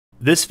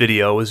This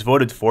video was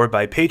voted for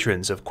by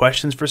patrons of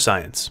Questions for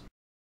Science.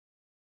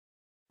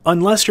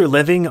 Unless you're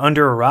living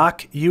under a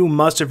rock, you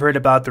must have heard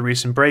about the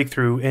recent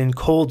breakthrough in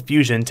cold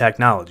fusion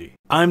technology.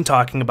 I'm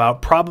talking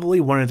about probably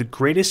one of the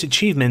greatest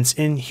achievements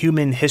in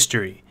human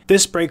history.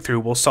 This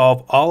breakthrough will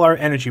solve all our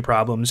energy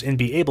problems and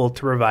be able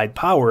to provide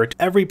power to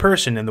every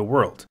person in the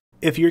world.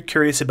 If you're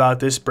curious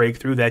about this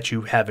breakthrough that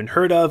you haven't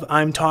heard of,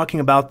 I'm talking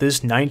about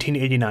this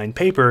 1989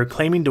 paper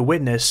claiming to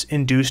witness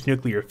induced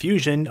nuclear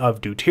fusion of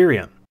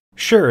deuterium.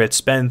 Sure,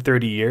 it's been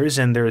 30 years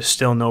and there's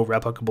still no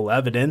replicable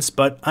evidence,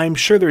 but I'm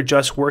sure they're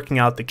just working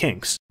out the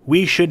kinks.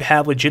 We should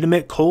have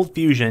legitimate cold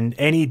fusion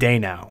any day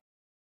now.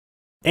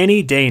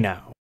 Any day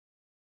now.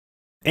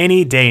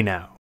 Any day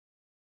now.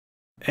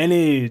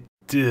 Any...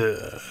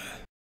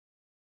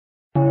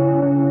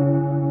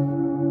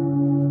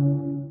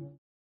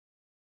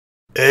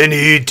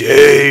 Any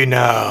day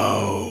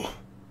now.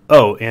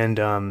 Oh,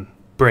 and,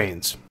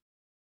 brains.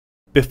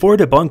 Before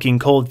debunking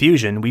cold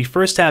fusion, we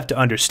first have to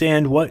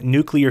understand what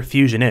nuclear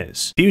fusion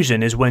is.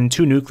 Fusion is when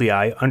two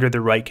nuclei, under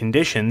the right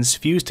conditions,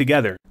 fuse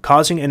together,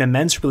 causing an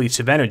immense release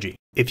of energy.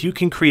 If you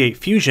can create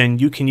fusion,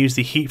 you can use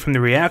the heat from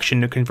the reaction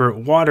to convert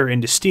water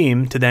into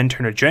steam to then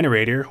turn a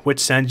generator,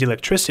 which sends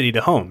electricity to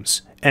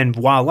homes. And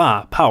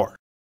voila, power.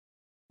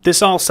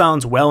 This all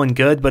sounds well and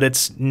good, but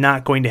it's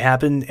not going to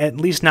happen, at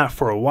least not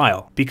for a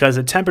while, because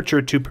the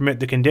temperature to permit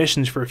the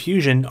conditions for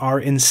fusion are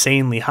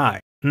insanely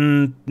high.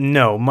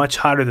 No, much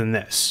hotter than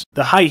this.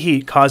 The high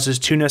heat causes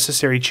two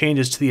necessary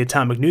changes to the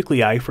atomic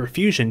nuclei for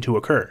fusion to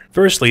occur.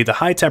 Firstly, the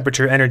high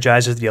temperature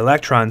energizes the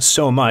electrons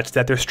so much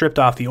that they're stripped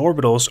off the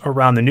orbitals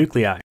around the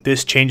nuclei.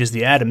 This changes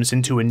the atoms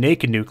into a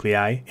naked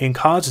nuclei and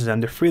causes them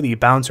to freely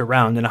bounce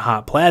around in a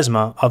hot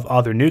plasma of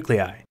other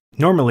nuclei.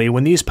 Normally,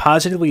 when these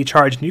positively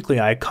charged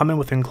nuclei come in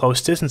within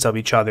close distance of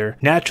each other,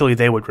 naturally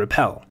they would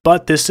repel.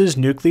 But this is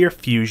nuclear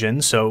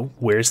fusion, so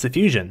where's the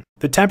fusion?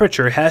 The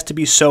temperature has to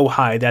be so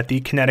high that the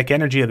kinetic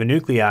energy of the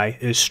nuclei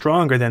is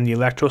stronger than the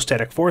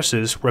electrostatic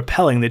forces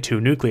repelling the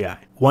two nuclei.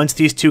 Once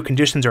these two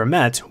conditions are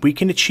met, we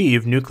can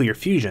achieve nuclear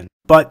fusion.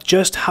 But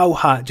just how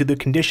hot do the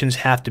conditions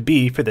have to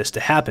be for this to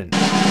happen?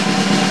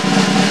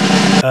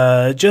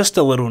 Just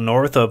a little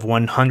north of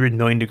 100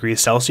 million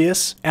degrees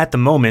Celsius. At the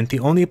moment,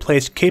 the only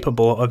place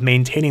capable of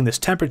maintaining this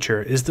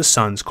temperature is the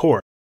sun's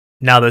core.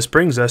 Now this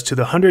brings us to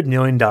the $100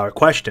 million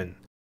question.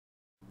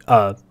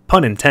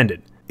 Pun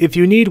intended. If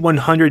you need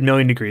 100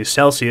 million degrees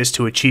Celsius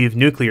to achieve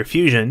nuclear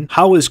fusion,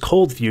 how is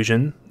cold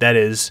fusion, that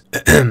is,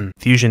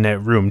 fusion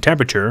at room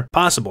temperature,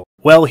 possible?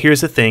 Well,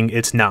 here's the thing,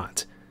 it's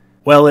not.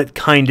 Well, it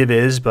kind of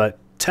is, but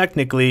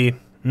technically,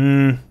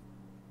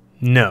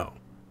 no.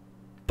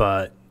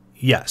 But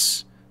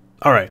yes.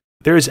 Alright,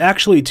 there is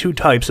actually two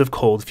types of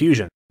cold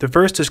fusion. The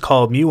first is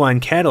called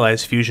muon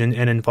catalyzed fusion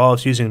and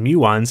involves using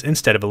muons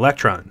instead of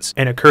electrons,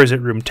 and occurs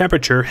at room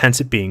temperature, hence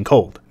it being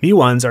cold.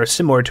 Muons are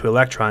similar to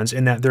electrons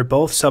in that they're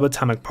both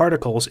subatomic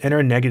particles and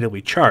are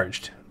negatively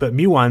charged, but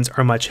muons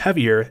are much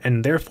heavier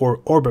and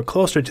therefore orbit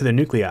closer to the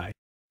nuclei,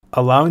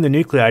 allowing the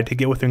nuclei to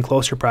get within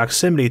closer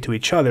proximity to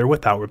each other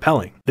without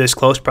repelling. This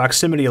close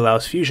proximity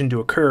allows fusion to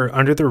occur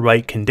under the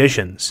right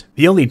conditions.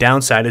 The only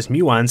downside is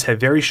muons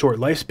have very short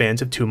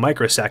lifespans of 2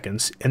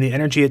 microseconds, and the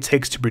energy it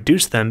takes to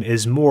produce them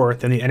is more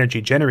than the energy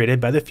generated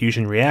by the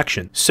fusion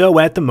reaction. So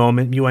at the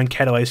moment, muon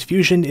catalyzed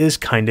fusion is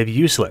kind of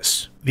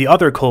useless. The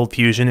other cold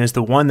fusion is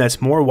the one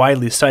that's more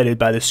widely cited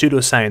by the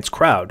pseudoscience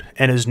crowd,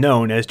 and is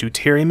known as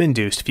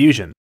deuterium-induced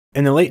fusion.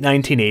 In the late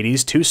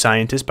 1980s, two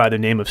scientists by the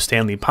name of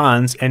Stanley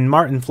Pons and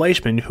Martin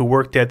Fleischmann, who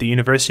worked at the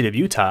University of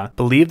Utah,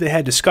 believed they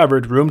had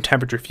discovered room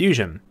temperature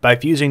fusion by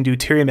fusing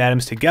deuterium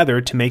atoms together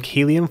to make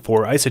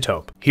helium-4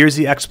 isotope. Here's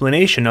the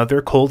explanation of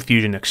their cold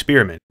fusion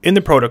experiment. In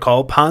the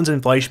protocol, Pons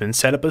and Fleischmann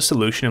set up a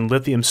solution in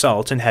lithium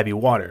salts and heavy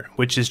water,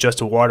 which is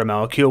just a water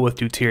molecule with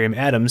deuterium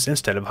atoms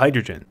instead of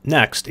hydrogen.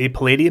 Next, a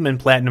palladium and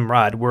platinum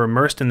rod were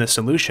immersed in the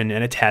solution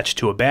and attached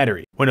to a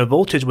battery. When a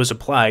voltage was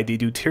applied, the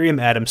deuterium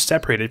atoms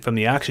separated from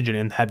the oxygen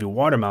and heavy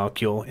water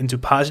molecule into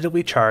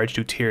positively charged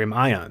deuterium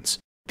ions.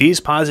 These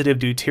positive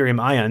deuterium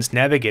ions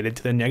navigated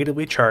to the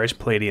negatively charged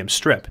palladium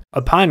strip.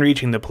 Upon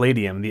reaching the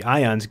palladium, the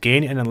ions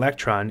gain an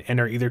electron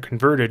and are either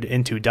converted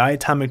into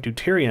diatomic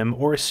deuterium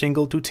or a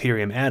single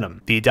deuterium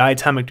atom. The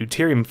diatomic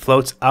deuterium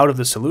floats out of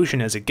the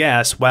solution as a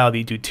gas, while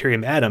the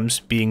deuterium atoms,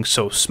 being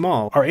so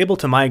small, are able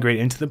to migrate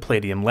into the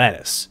palladium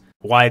lattice.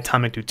 Why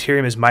atomic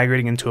deuterium is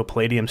migrating into a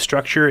palladium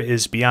structure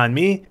is beyond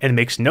me, and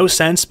makes no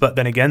sense, but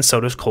then again so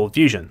does cold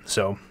fusion,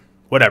 so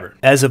whatever.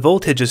 As the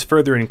voltage is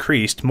further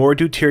increased, more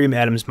deuterium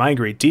atoms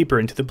migrate deeper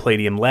into the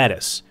palladium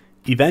lattice.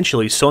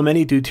 Eventually, so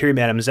many deuterium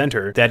atoms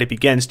enter that it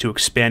begins to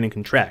expand and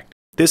contract.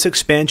 This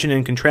expansion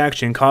and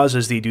contraction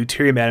causes the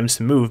deuterium atoms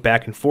to move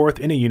back and forth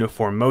in a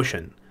uniform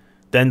motion.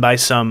 Then by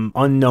some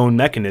unknown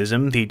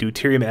mechanism, the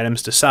deuterium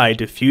atoms decide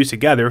to fuse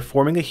together,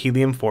 forming a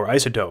helium-4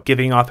 isotope,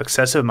 giving off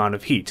excessive amount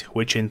of heat,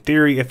 which in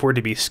theory, if were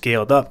to be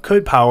scaled up,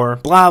 could power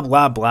blah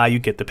blah blah, you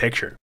get the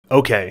picture.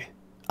 Okay,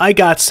 I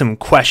got some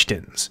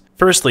questions.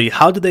 Firstly,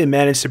 how did they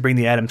manage to bring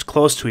the atoms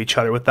close to each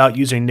other without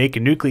using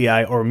naked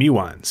nuclei or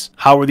muons?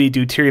 How were the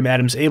deuterium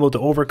atoms able to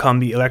overcome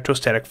the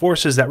electrostatic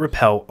forces that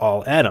repel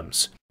all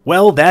atoms?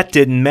 Well, that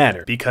didn't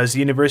matter, because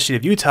the University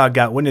of Utah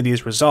got wind of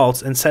these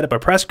results and set up a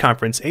press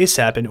conference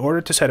ASAP in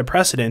order to set a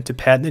precedent to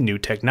patent the new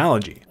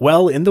technology.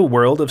 Well, in the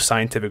world of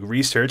scientific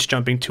research,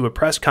 jumping to a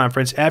press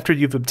conference after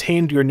you've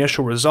obtained your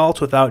initial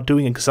results without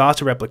doing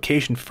exhaustive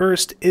replication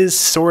first is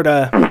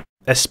sorta,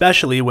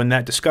 especially when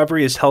that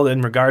discovery is held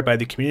in regard by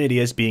the community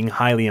as being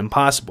highly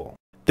impossible.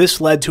 This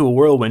led to a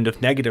whirlwind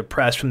of negative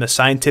press from the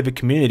scientific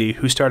community,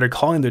 who started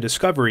calling the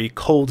discovery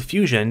cold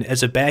fusion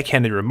as a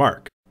backhanded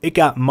remark. It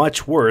got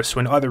much worse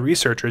when other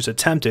researchers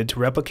attempted to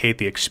replicate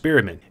the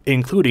experiment,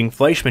 including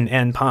Fleischmann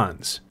and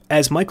Pons.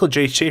 As Michael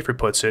J. Schaefer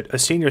puts it, a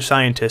senior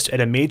scientist at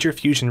a major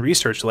fusion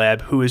research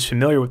lab who is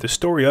familiar with the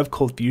story of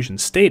cold fusion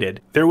stated,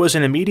 there was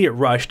an immediate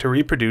rush to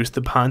reproduce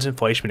the Pons and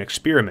Fleischmann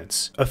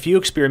experiments. A few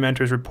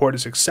experimenters reported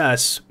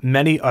success,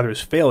 many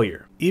others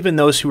failure. Even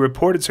those who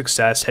reported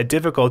success had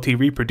difficulty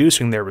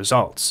reproducing their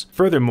results.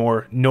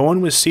 Furthermore, no one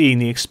was seeing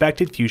the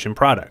expected fusion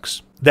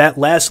products. That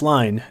last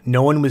line,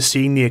 no one was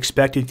seeing the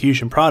expected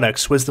fusion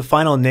products, was the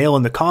final nail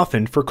in the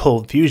coffin for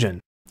cold fusion.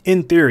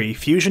 In theory,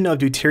 fusion of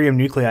deuterium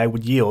nuclei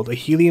would yield a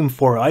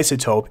helium-4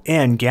 isotope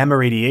and gamma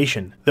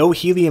radiation. Though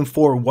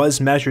helium-4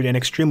 was measured in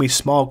extremely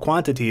small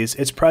quantities,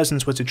 its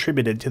presence was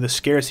attributed to the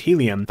scarce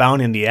helium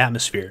found in the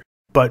atmosphere.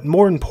 But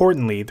more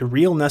importantly, the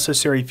real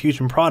necessary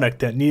fusion product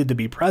that needed to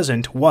be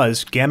present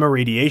was gamma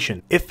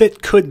radiation. If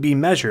it could be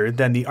measured,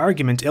 then the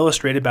argument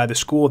illustrated by the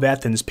School of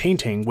Athens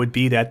painting would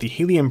be that the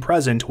helium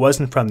present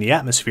wasn't from the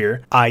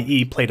atmosphere,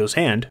 i.e. Plato's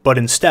hand, but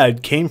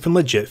instead came from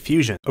legit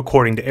fusion,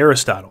 according to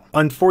Aristotle.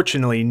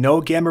 Unfortunately,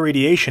 no gamma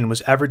radiation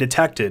was ever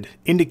detected,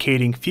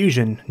 indicating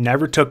fusion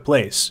never took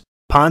place.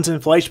 Pons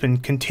and Fleischmann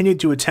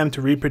continued to attempt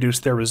to reproduce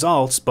their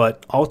results,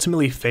 but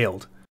ultimately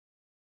failed.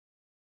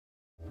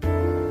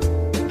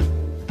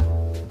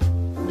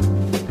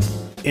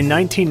 In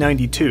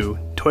 1992,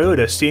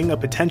 Toyota, seeing a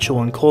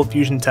potential in cold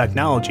fusion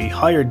technology,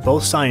 hired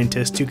both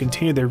scientists to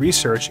continue their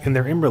research in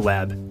their Imber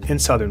lab in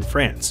southern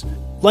France.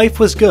 Life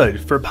was good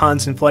for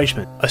Pons and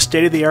Fleischmann. A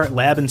state-of-the-art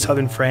lab in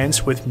southern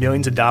France with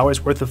millions of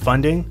dollars worth of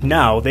funding,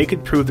 now they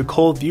could prove the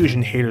cold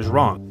fusion haters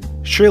wrong.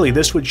 Surely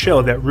this would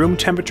show that room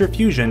temperature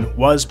fusion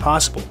was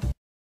possible.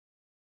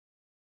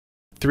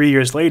 3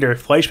 years later,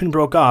 Fleischmann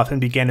broke off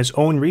and began his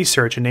own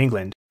research in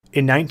England.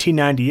 In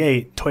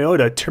 1998,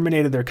 Toyota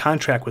terminated their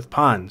contract with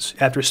Pons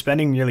after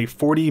spending nearly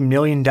 $40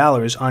 million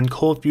on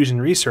cold fusion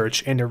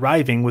research and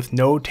arriving with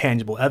no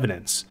tangible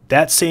evidence.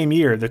 That same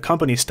year, the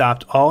company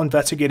stopped all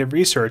investigative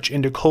research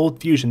into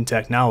cold fusion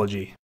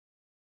technology.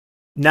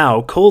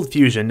 Now, cold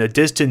fusion, a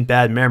distant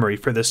bad memory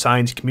for the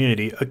science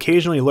community,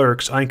 occasionally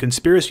lurks on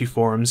conspiracy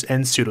forums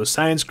and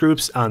pseudoscience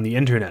groups on the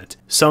internet.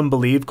 Some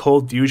believe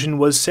cold fusion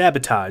was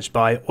sabotaged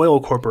by oil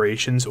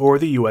corporations or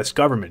the US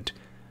government.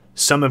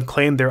 Some have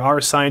claimed there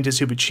are scientists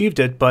who've achieved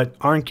it but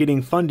aren't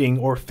getting funding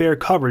or fair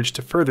coverage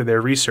to further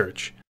their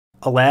research.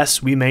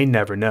 Alas, we may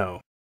never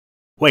know.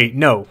 Wait,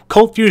 no,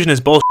 cold fusion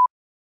is bullshit.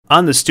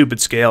 On the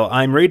stupid scale,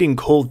 I'm rating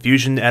cold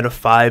fusion at a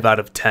 5 out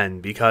of 10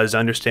 because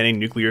understanding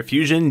nuclear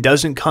fusion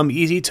doesn't come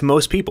easy to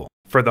most people.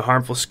 For the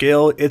harmful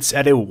scale, it's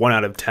at a 1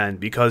 out of 10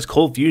 because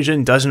cold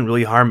fusion doesn't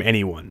really harm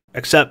anyone,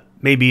 except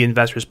maybe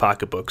investors'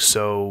 pocketbooks,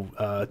 so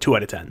 2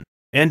 out of 10.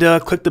 And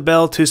click the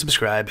bell to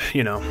subscribe,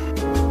 you know.